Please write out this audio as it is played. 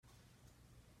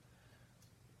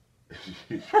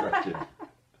She's stretching.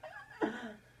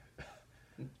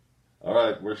 All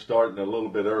right, we're starting a little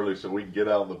bit early so we can get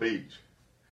out on the beach.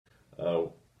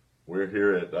 We're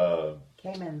here at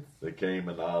Caymans. the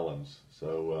Cayman Islands.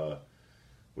 So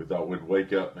we thought we'd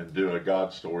wake up and do a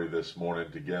God story this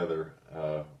morning together.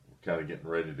 We're kind of getting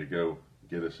ready to go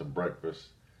get us some breakfast,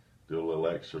 do a little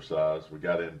exercise. We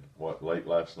got in, late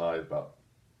last night, about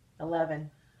 11.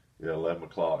 Yeah, 11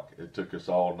 o'clock. It took us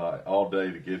all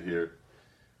day to get here.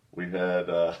 We had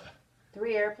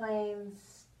 3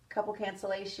 airplanes, couple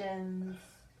cancellations.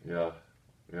 Yeah,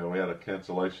 we had a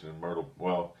cancellation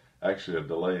in actually a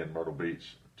delay in Myrtle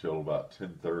Beach till about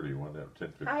 10:30, when it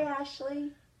 10:50. Hi,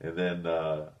 Ashley. And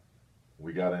then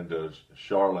we got into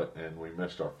Charlotte and we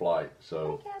missed our flight.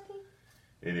 So Hi, Kathy.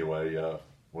 anyway,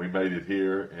 we made it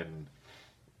here and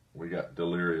we got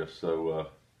delirious. So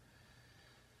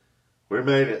we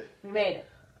made it. We made it.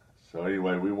 So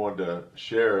anyway, we wanted to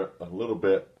share a little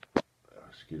bit.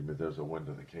 Excuse me, there's a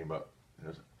window that came up.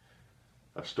 There's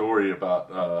a story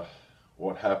about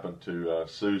what happened to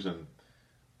Susan,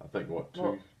 I think,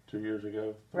 two years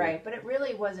ago? Right, but it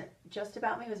really wasn't just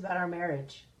about me. It was about our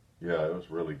marriage. Yeah, it was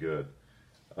really good.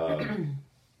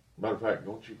 Matter of fact,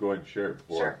 don't you go ahead and share it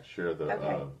before I share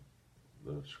the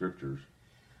scriptures.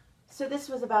 So this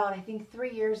was about, I think,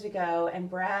 3 years ago, and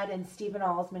Brad and Stephen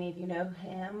Alls, many of you know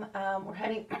him, were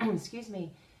heading, excuse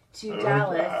me, to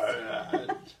Dallas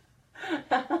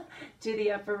to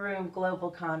the Upper Room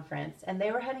Global Conference. And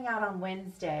they were heading out on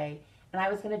Wednesday, and I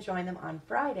was going to join them on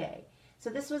Friday. So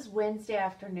this was Wednesday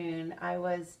afternoon. I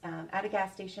was at a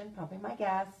gas station pumping my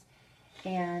gas,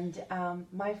 and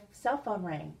my cell phone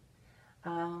rang.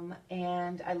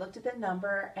 And I looked at the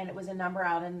number, and it was a number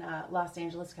out in Los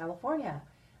Angeles, California.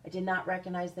 I did not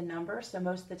recognize the number, so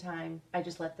most of the time I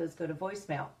just let those go to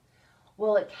voicemail.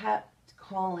 Well, it kept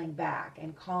calling back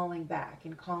and calling back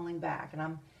and calling back, and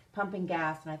I'm pumping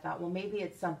gas, and I thought, well, maybe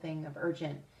it's something of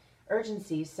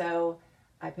urgency. So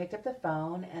I picked up the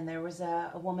phone, and there was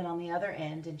a woman on the other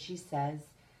end, and she says,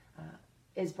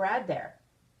 is Brad there?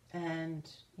 And,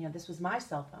 this was my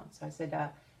cell phone. So I said,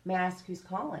 may I ask who's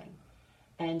calling?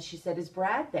 And she said, is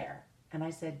Brad there? And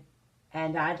I said,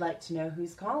 and I'd like to know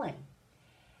who's calling.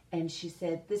 And she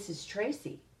said, this is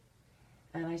Tracy.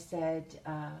 And I said,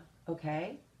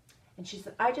 okay. And she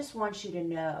said, I just want you to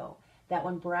know that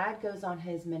when Brad goes on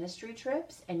his ministry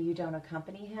trips and you don't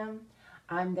accompany him,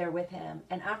 I'm there with him.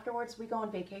 And afterwards, we go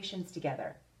on vacations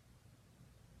together.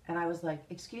 And I was like,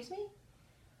 excuse me?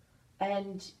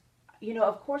 And,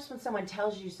 of course, when someone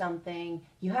tells you something,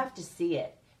 you have to see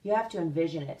it. You have to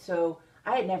envision it. So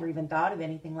I had never even thought of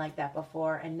anything like that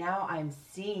before. And now I'm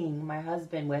seeing my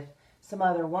husband with some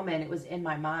other woman. It was in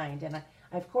my mind. And I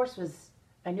of course,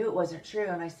 I knew it wasn't true.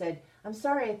 And I said, I'm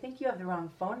sorry, I think you have the wrong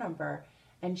phone number.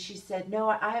 And she said, no,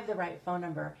 I have the right phone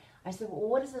number. I said, well,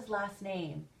 what is his last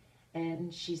name?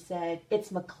 And she said, it's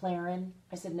McLaren.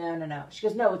 I said, no. She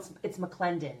goes, no, it's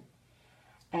McClendon.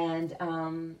 And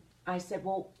I said,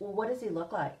 well, what does he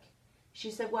look like?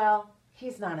 She said, well,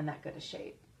 he's not in that good a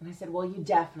shape. And I said, well, you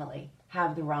definitely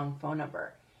have the wrong phone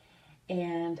number.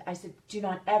 And I said, do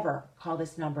not ever call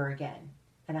this number again.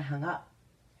 And I hung up.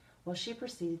 Well, she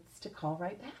proceeds to call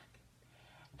right back.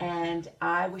 And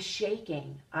I was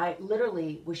shaking. I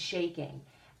literally was shaking.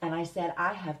 And I said,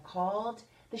 I have called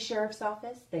the sheriff's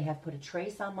office. They have put a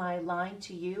trace on my line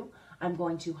to you. I'm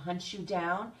going to hunt you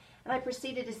down. And I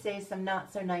proceeded to say some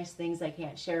not so nice things I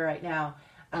can't share right now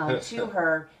to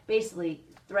her, basically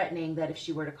threatening that if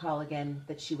she were to call again,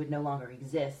 that she would no longer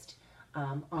exist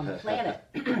on the planet.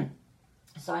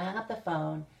 So I hung up the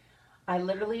phone.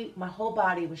 My whole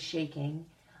body was shaking.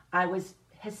 I was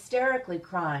hysterically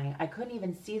crying. I couldn't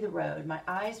even see the road. My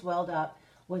eyes welled up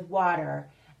with water.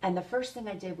 And the first thing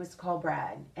I did was call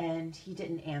Brad, and he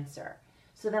didn't answer.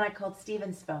 So then I called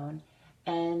Stephen's phone,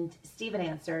 and Stephen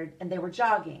answered, and they were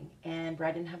jogging, and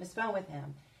Brad didn't have his phone with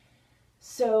him.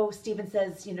 So Stephen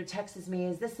says, texts me,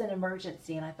 is this an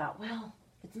emergency? And I thought, well,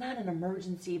 it's not an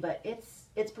emergency, but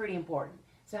it's pretty important.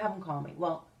 So have him call me.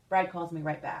 Well, Brad calls me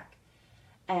right back.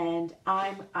 And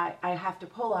I have to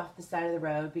pull off the side of the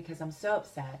road because I'm so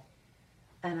upset.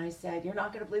 And I said, you're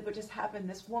not going to believe what just happened.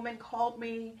 This woman called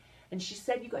me, and she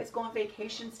said you guys go on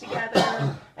vacations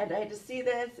together, and I had to see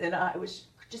this. And I was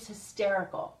just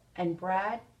hysterical. And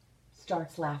Brad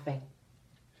starts laughing.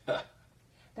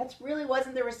 That really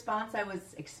wasn't the response I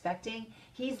was expecting.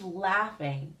 He's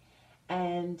laughing.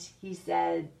 And he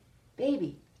said,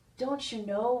 baby, don't you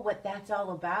know what that's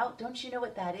all about? Don't you know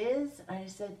what that is? And I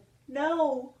said,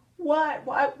 no. What?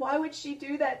 Why would she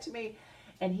do that to me?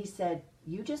 And he said,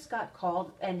 you just got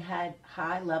called and had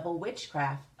high-level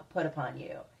witchcraft put upon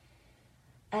you.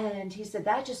 And he said,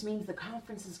 that just means the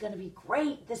conference is going to be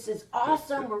great. This is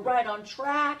awesome. We're right on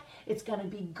track. It's going to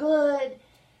be good.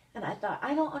 And I thought,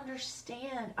 I don't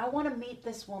understand. I want to meet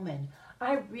this woman.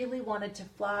 I really wanted to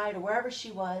fly to wherever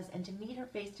she was and to meet her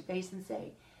face to face and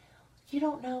say, you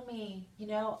don't know me. You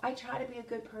know, I try to be a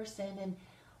good person. And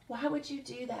why would you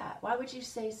do that? Why would you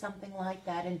say something like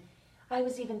that? And I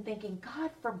was even thinking,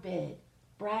 God forbid,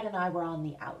 Brad and I were on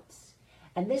the outs.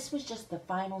 And this was just the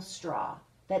final straw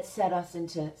that set us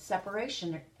into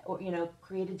separation or, you know,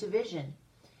 created division.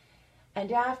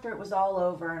 And after it was all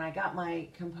over and I got my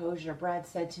composure, Brad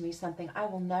said to me something I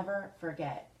will never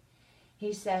forget.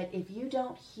 He said, if you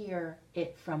don't hear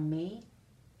it from me,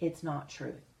 it's not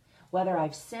truth. Whether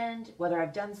I've sinned, whether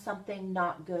I've done something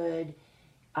not good,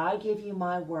 I give you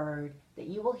my word that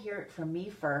you will hear it from me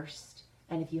first.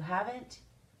 And if you haven't,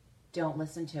 don't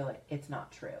listen to it. It's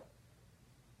not true.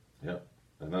 Yep.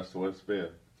 And that's the way it's been.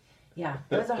 Yeah,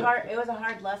 it was a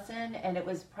hard lesson, and it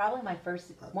was probably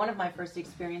one of my first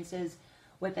experiences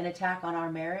with an attack on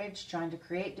our marriage, trying to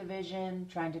create division,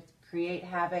 trying to create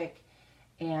havoc,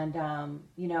 and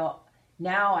you know,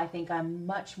 now I think I'm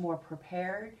much more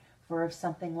prepared for if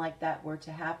something like that were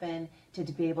to happen, to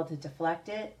be able to deflect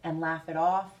it and laugh it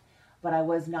off, but I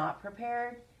was not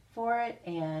prepared for it,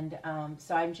 and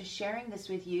so I'm just sharing this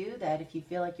with you that if you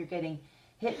feel like you're getting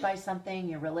hit by something,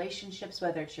 your relationships,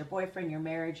 whether it's your boyfriend, your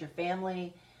marriage, your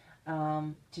family,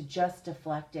 to just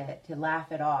deflect it, to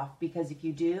laugh it off. Because if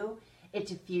you do, it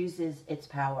diffuses its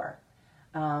power.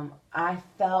 I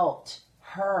felt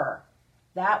her.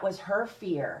 That was her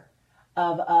fear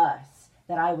of us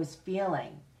that I was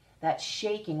feeling. That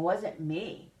shaking wasn't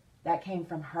me. That came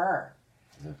from her.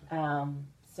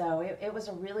 So it was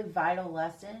a really vital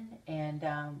lesson, and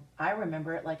I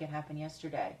remember it like it happened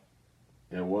yesterday.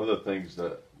 And one of the things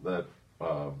that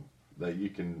you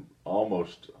can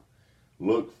almost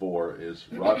look for is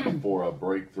right before a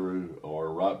breakthrough,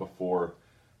 or right before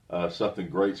something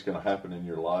great's going to happen in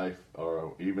your life,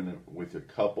 or even with a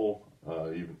couple,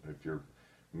 even if you're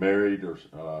married or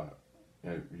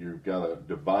and you've got a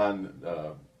divine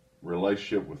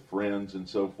relationship with friends and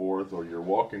so forth, or you're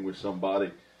walking with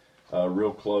somebody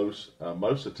real close.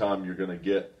 Most of the time, you're going to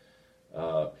get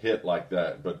hit like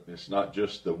that, but it's not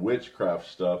just the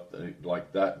witchcraft stuff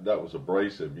like that. That was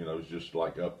abrasive, you know. It's just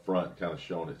like up front, kind of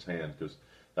showing its hand, because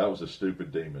that was a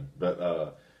stupid demon.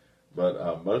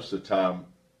 But most of the time,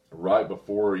 right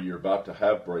before you're about to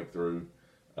have breakthrough,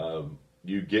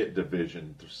 you get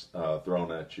division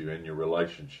thrown at you in your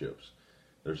relationships.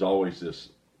 There's always this,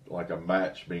 like a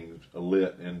match being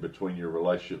lit in between your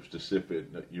relationships to see if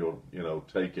you'll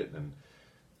take it and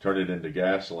turn it into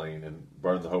gasoline and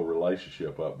burn the whole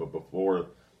relationship up. But before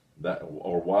that,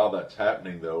 or while that's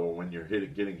happening, though, when you're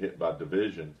getting hit by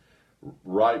division,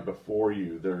 right before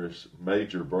you, there's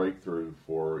major breakthrough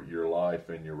for your life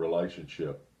and your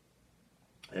relationship.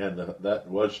 And that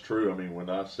was true. I mean,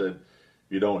 when I said,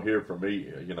 you don't hear from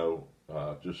me,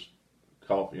 just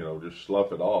cough, just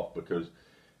slough it off, because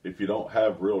if you don't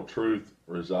have real truth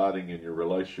residing in your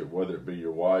relationship, whether it be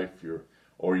your wife,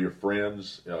 or your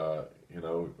friends,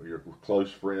 your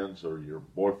close friends, or your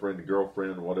boyfriend and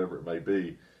girlfriend, or whatever it may be,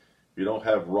 if you don't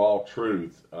have raw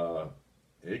truth,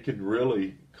 it can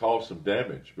really cause some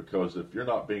damage. Because if you're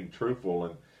not being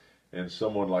truthful, and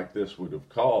someone like this would have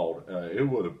called, it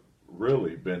would have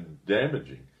really been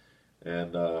damaging.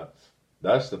 And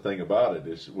that's the thing about it,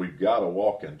 is we've got to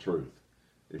walk in truth.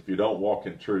 If you don't walk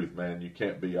in truth, man, you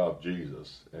can't be of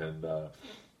Jesus. And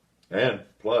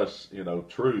plus,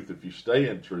 truth, if you stay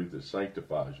in truth, it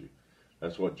sanctifies you.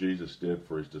 That's what Jesus did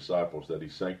for his disciples, that he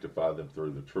sanctified them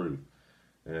through the truth.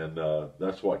 And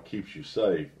that's what keeps you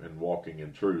safe in walking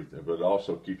in truth. But it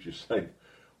also keeps you safe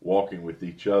walking with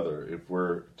each other if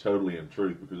we're totally in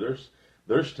truth. Because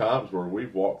there's times where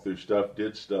we've walked through stuff,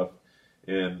 did stuff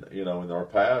in our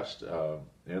past,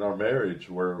 in our marriage,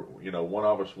 where, one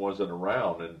of us wasn't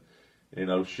around,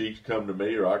 and she's come to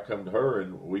me or I come to her,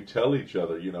 and we tell each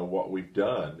other, what we've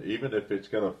done, even if it's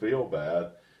going to feel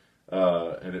bad,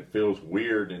 and it feels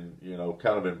weird and,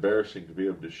 kind of embarrassing to be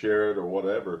able to share it or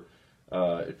whatever.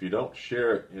 If you don't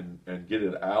share it and get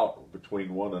it out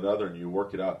between one another, and you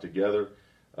work it out together,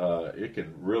 it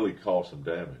can really cause some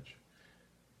damage.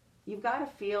 You've got to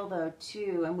feel, though,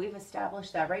 too, and we've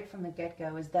established that right from the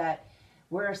get-go, is that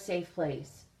we're a safe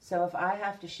place. So if I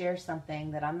have to share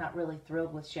something that I'm not really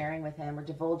thrilled with sharing with him, or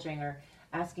divulging, or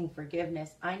asking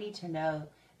forgiveness, I need to know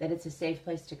that it's a safe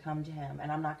place to come to him,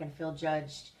 and I'm not going to feel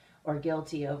judged or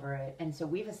guilty over it. And so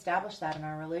we've established that in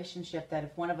our relationship, that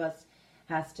if one of us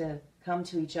has to come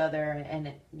to each other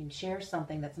and share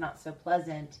something that's not so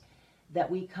pleasant, that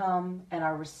we come and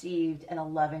are received in a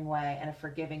loving way and a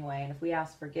forgiving way. And if we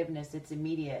ask forgiveness, it's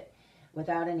immediate,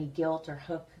 without any guilt or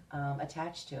hook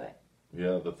attached to it.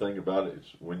 Yeah, the thing about it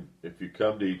is if you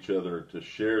come to each other to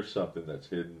share something that's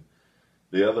hidden,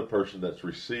 the other person that's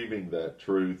receiving that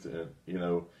truth, and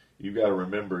you got to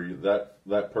remember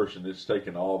that person is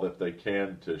taking all that they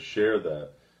can to share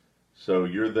that. So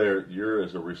you're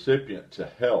as a recipient to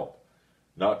help,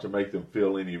 not to make them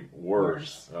feel any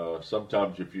worse.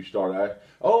 Sometimes if you start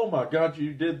oh my God,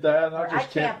 you did that, I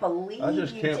can't believe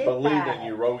and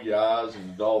you roll your eyes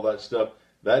and all that stuff.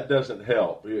 That doesn't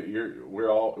help.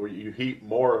 You heap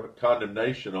more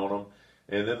condemnation on them,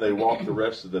 and then they walk the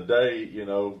rest of the day,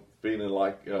 feeling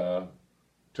like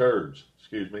turds.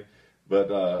 Excuse me,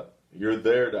 but you're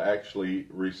there to actually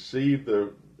receive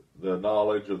the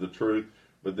knowledge of the truth,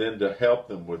 but then to help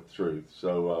them with truth.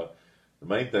 So the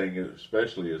main thing,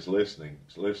 especially, is listening.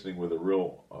 It's listening with a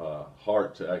real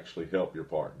heart to actually help your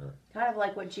partner. Kind of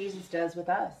like what Jesus does with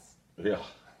us. Yeah,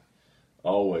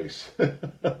 always.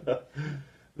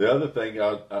 The other thing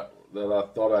that I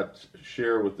thought I'd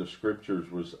share with the scriptures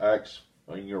was Acts.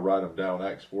 You can write them down.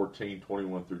 Acts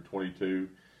 14:21 through 22,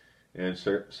 and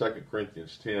 2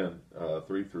 Corinthians 10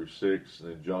 3 through 6,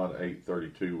 and John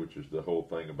 8:32, which is the whole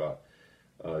thing about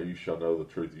you shall know the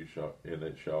truth, and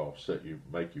it shall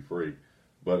make you free.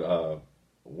 But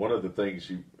one of the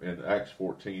things in Acts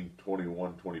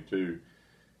 14:21, 22,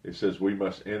 it says we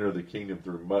must enter the kingdom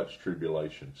through much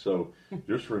tribulation. So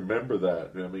just remember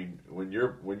that. I mean, when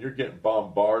you're getting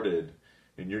bombarded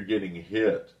and you're getting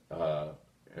hit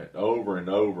over and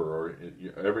over, or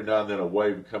every now and then a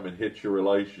wave will come and hit your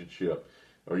relationship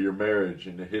or your marriage,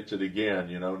 and it hits it again,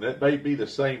 and it may be the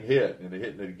same hit and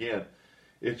hitting it again.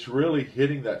 It's really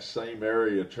hitting that same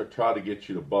area to try to get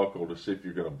you to buckle to see if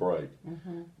you're going to break.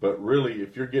 Mm-hmm. But really,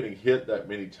 if you're getting hit that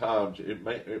many times, it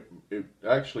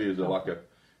actually is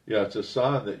it's a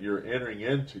sign that you're entering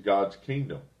into God's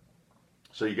kingdom.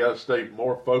 So you got to stay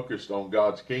more focused on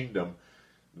God's kingdom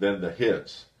than the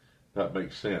hits. That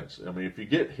makes sense. I mean, if you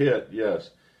get hit, yes,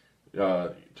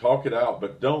 talk it out,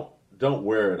 but don't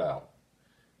wear it out.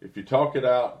 If you talk it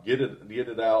out, get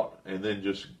it out, and then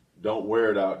just don't wear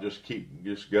it out.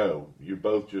 Just go. You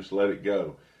both just let it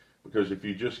go. Because if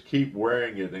you just keep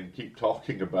wearing it and keep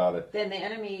talking about it, then the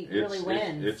enemy really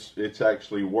wins. It's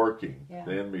actually working. Yeah.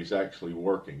 The enemy's actually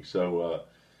working. So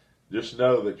just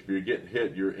know that if you're getting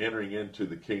hit, you're entering into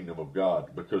the kingdom of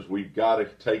God, because we've got to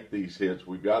take these hits.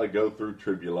 We've got to go through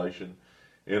tribulation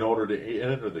in order to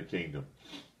enter the kingdom.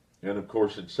 And of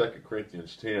course, in 2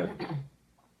 Corinthians 10,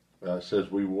 it says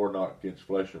we war not against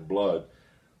flesh and blood,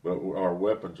 but our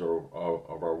weapons of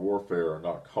our warfare are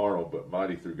not carnal, but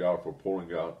mighty through God for pulling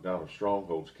down of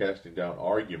strongholds, casting down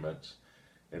arguments,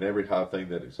 and every high thing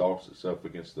that exalts itself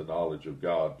against the knowledge of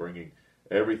God, bringing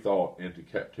every thought into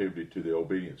captivity to the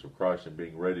obedience of Christ, and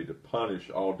being ready to punish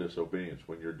all disobedience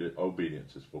when your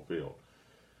obedience is fulfilled.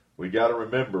 We got to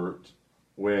remember,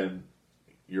 when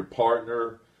your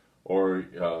partner or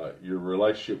your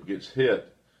relationship gets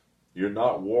hit, you're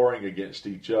not warring against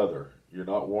each other. You're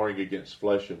not warring against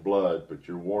flesh and blood, but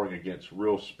you're warring against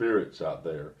real spirits out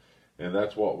there. And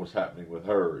that's what was happening with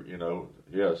her.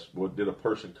 Yes, did a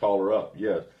person call her up?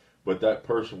 Yes. But that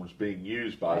person was being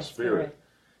used by a spirit.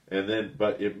 And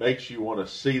but it makes you want to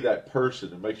see that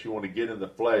person. It makes you want to get in the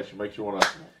flesh. It makes you want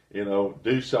to,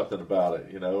 do something about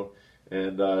it,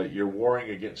 And you're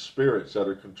warring against spirits that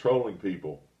are controlling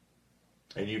people.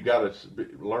 And you've got to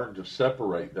learn to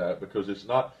separate that, because it's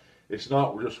not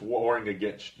just warring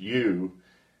against you.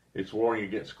 It's warring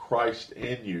against Christ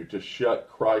in you, to shut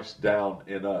Christ down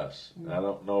in us. Mm-hmm. I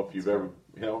don't know if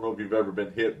you've ever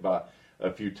been hit by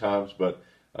a few times, but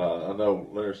I know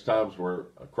there's times where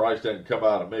Christ didn't come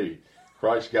out of me.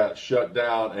 Christ got shut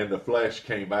down and the flesh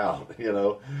came out,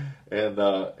 and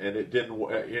it didn't,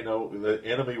 the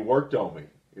enemy worked on me,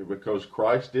 because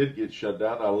Christ did get shut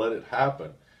down. I let it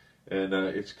happen. And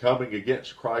it's coming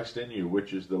against Christ in you,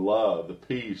 which is the love, the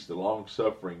peace, the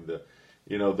long-suffering,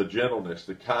 the gentleness,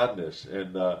 the kindness.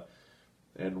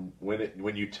 And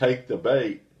when you take the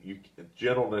bait,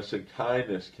 gentleness and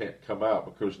kindness can't come out,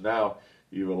 because now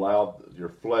you've allowed your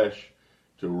flesh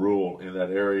to rule in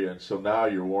that area. And so now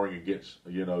you're warring against,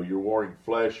 you're warring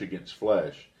flesh against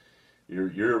flesh.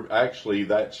 You're actually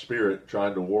that spirit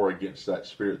trying to war against that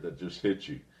spirit that just hit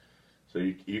you. So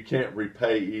you can't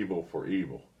repay evil for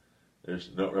evil.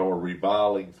 There's no, or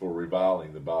reviling for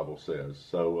reviling, the Bible says.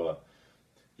 So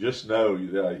just know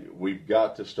we've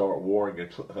got to start warring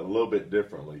a little bit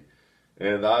differently.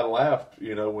 And I laughed,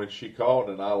 when she called,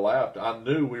 and I laughed. I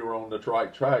knew we were on the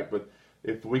right track, but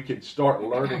if we could start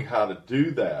learning how to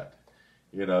do that,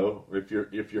 You know, if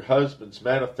your husband's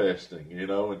manifesting, you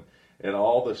know, and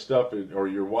all this stuff, or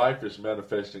your wife is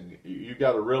manifesting, you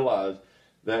got to realize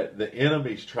that the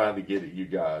enemy's trying to get at you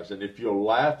guys. And if you'll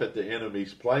laugh at the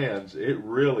enemy's plans, it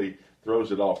really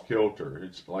throws it off kilter.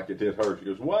 It's like it did her. She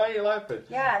goes, "Why are you laughing?"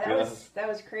 Yeah, that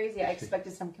was crazy. I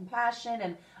expected some compassion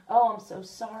and, "Oh, I'm so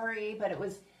sorry," but it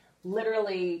was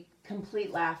literally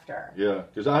complete laughter. Yeah,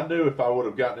 because I knew if I would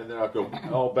have gotten in there, I'd go,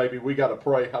 "Oh, baby, we got to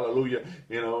pray, hallelujah,"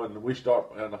 you know, and we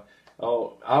start, and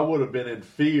I would have been in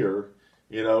fear,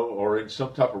 you know, or in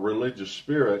some type of religious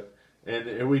spirit,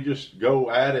 and we just go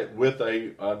at it with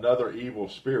another evil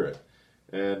spirit,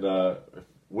 and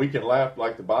we can laugh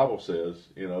like the Bible says,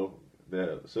 you know, that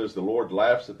it says the Lord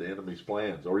laughs at the enemy's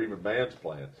plans, or even man's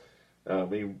plan. I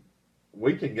mean,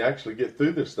 we can actually get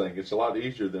through this thing. It's a lot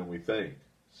easier than we think.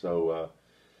 So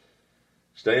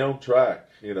stay on track.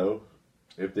 You know,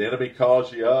 if the enemy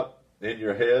calls you up in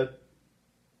your head,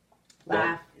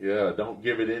 laugh. Don't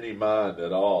give it any mind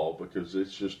at all, because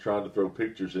it's just trying to throw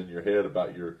pictures in your head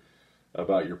about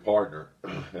your partner.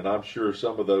 And I'm sure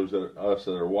some of those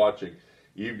that are watching,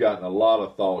 you've gotten a lot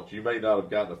of thoughts. You may not have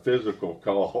gotten a physical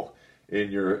call in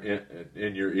your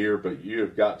ear, but you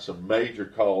have got some major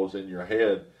calls in your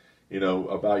head, you know,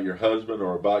 about your husband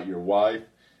or about your wife.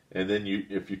 And then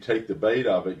if you take the bait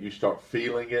of it, you start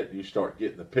feeling it, and you start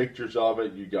getting the pictures of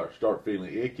it, you start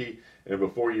feeling icky, and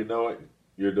before you know it,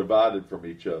 you're divided from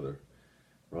each other,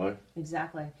 right?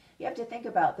 Exactly. You have to think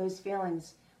about those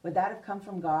feelings. Would that have come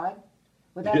from God?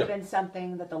 Would that have been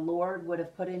something that the Lord would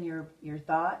have put in your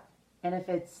thought? And if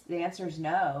the answer is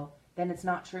no, then it's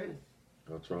not truth.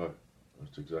 That's right.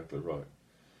 That's exactly right.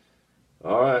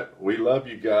 All right. We love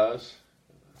you guys.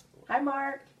 Hi,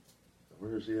 Mark.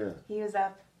 Where's he at? He was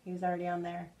up. He was already on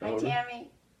there. Hi,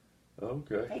 Tammy.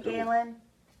 Okay. Hey, cool. Galen.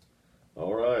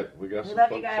 All right. We got some We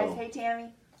love you folks guys. on. Hey,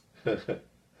 Tammy.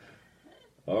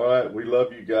 All right. We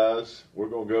love you guys. We're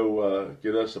going to go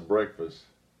get us some breakfast.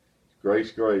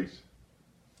 Grace, grace.